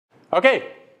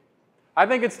Okay, I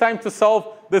think it's time to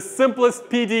solve the simplest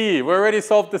PDE. We already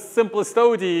solved the simplest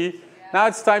ODE. Now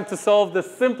it's time to solve the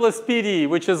simplest PDE,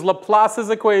 which is Laplace's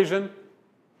equation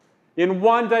in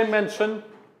one dimension.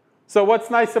 So what's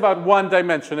nice about one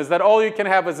dimension is that all you can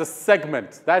have is a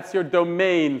segment. That's your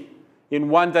domain in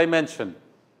one dimension.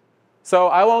 So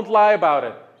I won't lie about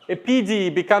it. A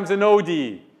PDE becomes an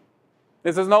ODE.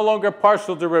 This is no longer a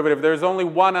partial derivative. There's only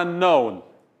one unknown.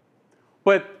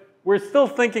 But we're still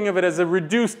thinking of it as a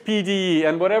reduced PDE,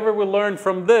 and whatever we learn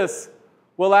from this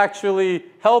will actually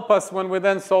help us when we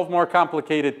then solve more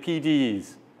complicated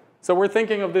PDEs. So we're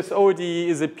thinking of this ODE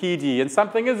as a PDE, and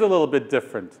something is a little bit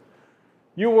different.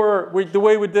 The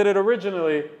way we did it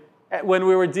originally, when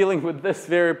we were dealing with this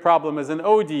very problem as an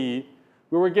ODE, we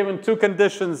were given two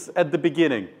conditions at the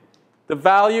beginning: the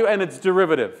value and its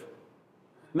derivative.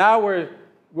 Now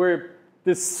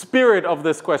the spirit of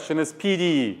this question is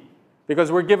PDE,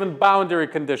 because we're given boundary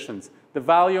conditions, the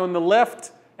value on the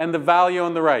left and the value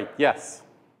on the right. Yes?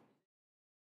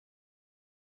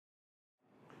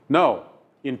 No.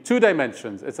 In 2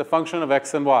 dimensions, it's a function of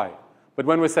x and y. But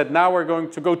when we said now we're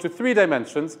going to go to 3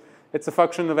 dimensions, it's a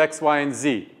function of x, y, and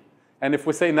z. And if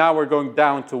we say now we're going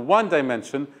down to 1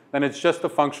 dimension, then it's just a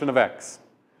function of x.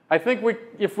 I think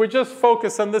if we just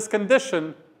focus on this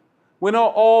condition, we know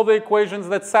all the equations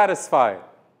that satisfy it.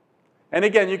 And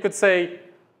again, you could say,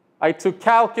 I took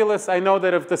calculus. I know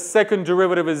that if the second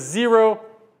derivative is 0,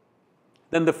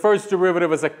 then the first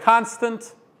derivative is a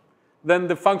constant. Then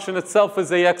the function itself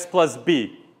is ax plus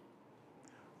b.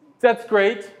 That's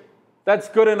great. That's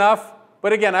good enough.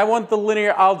 But again, I want the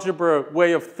linear algebra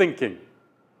way of thinking.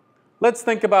 Let's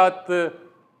think about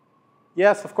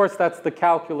yes, of course, that's the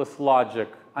calculus logic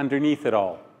underneath it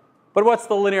all. But what's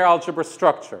the linear algebra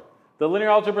structure? The linear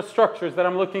algebra structure is that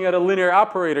I'm looking at a linear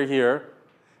operator here,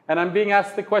 and I'm being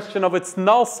asked the question of its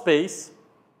null space,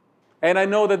 and I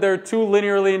know that there are 2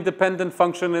 linearly independent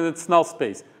functions in its null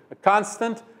space, a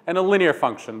constant and a linear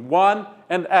function, 1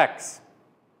 and x.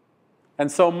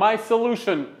 And so my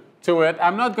solution to it,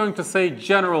 I'm not going to say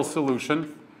general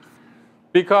solution,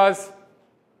 because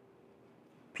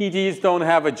PDEs don't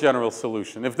have a general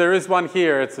solution. If there is one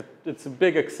here, it's a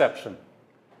big exception.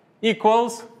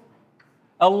 Equals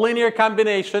a linear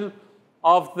combination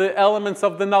of the elements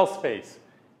of the null space,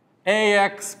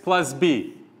 ax plus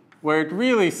b, where it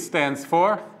really stands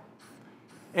for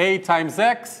a times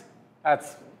x.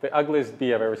 That's the ugliest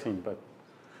b I've ever seen, but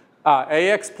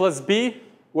ax plus b,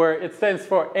 where it stands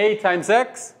for a times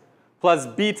x plus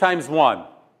b times 1.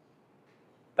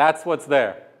 That's what's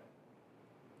there.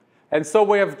 And so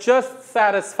we have just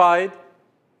satisfied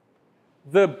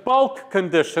the bulk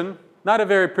condition, not a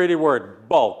very pretty word,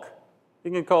 bulk.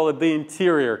 You can call it the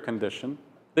interior condition,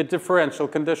 the differential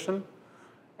condition.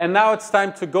 And now it's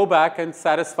time to go back and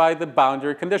satisfy the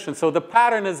boundary condition. So the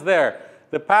pattern is there.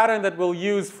 The pattern that we'll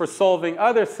use for solving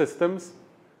other systems,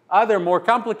 other more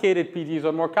complicated PDEs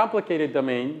or more complicated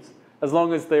domains, as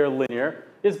long as they're linear,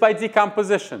 is by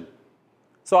decomposition.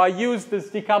 So I use this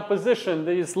decomposition,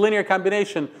 this linear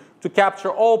combination, to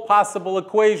capture all possible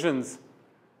equations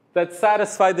that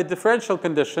satisfy the differential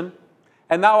condition.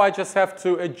 And now I just have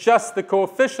to adjust the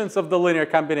coefficients of the linear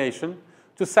combination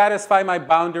to satisfy my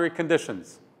boundary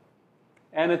conditions.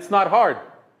 And it's not hard.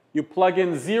 You plug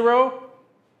in 0,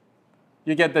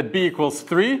 you get that b equals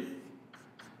 3.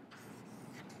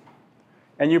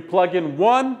 And you plug in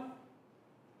 1,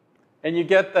 and you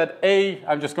get that a,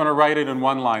 I'm just going to write it in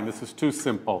one line. This is too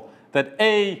simple. That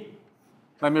a,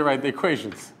 let me write the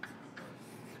equations.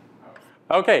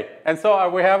 OK, and so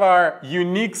we have our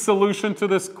unique solution to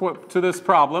this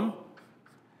problem.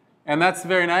 And that's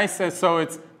very nice. And so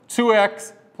it's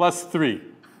 2x plus 3.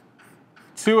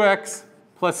 2x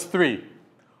plus 3.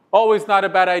 Always not a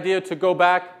bad idea to go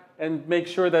back and make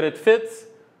sure that it fits.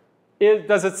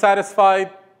 Does it satisfy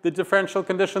the differential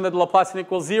condition that Laplacian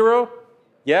equals 0?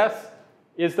 Yes.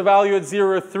 Is the value at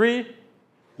 0, 3?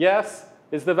 Yes.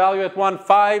 Is the value at 1,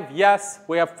 5? Yes.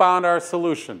 We have found our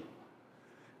solution.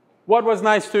 What was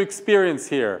nice to experience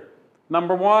here?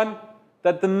 Number 1,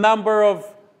 that the number of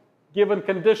given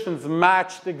conditions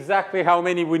matched exactly how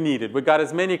many we needed. We got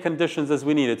as many conditions as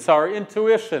we needed. So our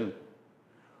intuition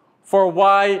for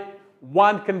why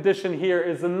one condition here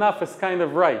is enough is kind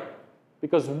of right.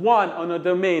 Because 1 on a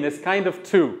domain is kind of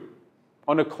 2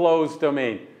 on a closed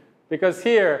domain. Because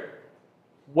here,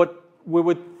 what we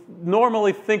would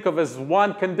normally think of as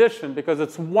one condition, because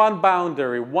it's one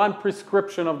boundary, one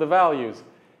prescription of the values,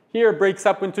 here breaks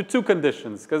up into 2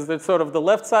 conditions, because it's sort of the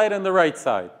left side and the right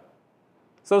side.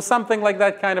 So something like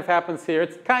that kind of happens here.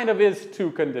 It kind of is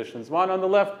 2 conditions, one on the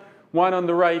left, one on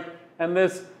the right. And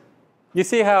this, you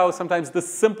see how sometimes the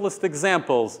simplest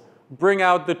examples bring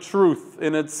out the truth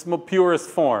in its purest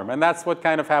form. And that's what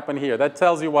kind of happened here. That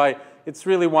tells you why it's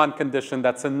really one condition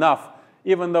that's enough,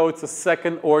 even though it's a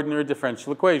second ordinary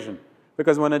differential equation.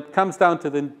 Because when it comes down to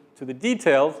the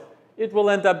details, it will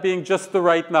end up being just the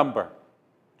right number,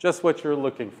 just what you're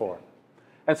looking for.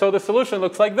 And so the solution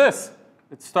looks like this.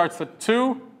 It starts at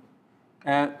 2,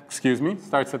 and,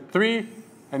 starts at 3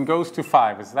 and goes to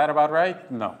 5. Is that about right?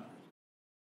 No.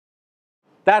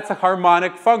 That's a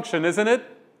harmonic function, isn't it?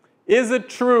 Is it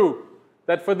true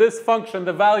that for this function,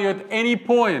 the value at any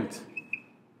point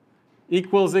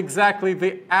equals exactly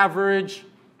the average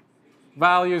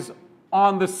values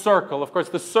on the circle? Of course,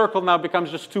 the circle now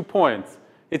becomes just 2 points.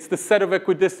 It's the set of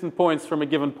equidistant points from a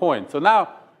given point. So now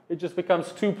it just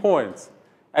becomes 2 points.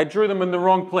 I drew them in the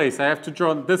wrong place. I have to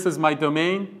draw, this is my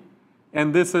domain,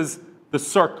 and this is the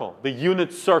circle, the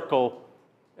unit circle,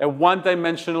 a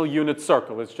one-dimensional unit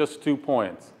circle. It's just 2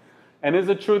 points. And is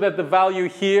it true that the value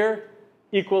here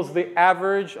equals the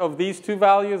average of these two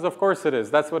values? Of course it is.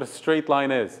 That's what a straight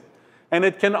line is. And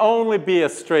it can only be a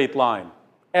straight line,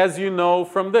 as you know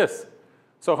from this.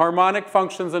 So harmonic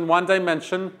functions in one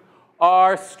dimension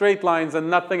are straight lines and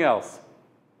nothing else.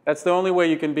 That's the only way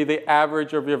you can be the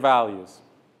average of your values.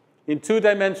 In 2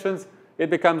 dimensions, it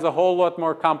becomes a whole lot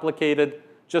more complicated.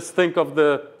 Just think of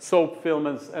the soap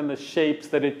filaments and the shapes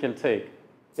that it can take.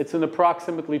 It's an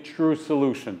approximately true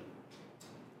solution,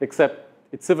 except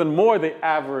it's even more the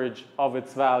average of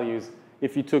its values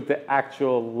if you took the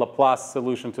actual Laplace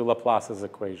solution to Laplace's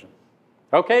equation.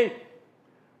 Okay?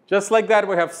 Just like that,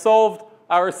 we have solved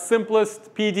our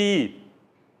simplest PDE.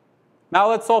 Now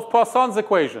let's solve Poisson's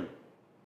equation.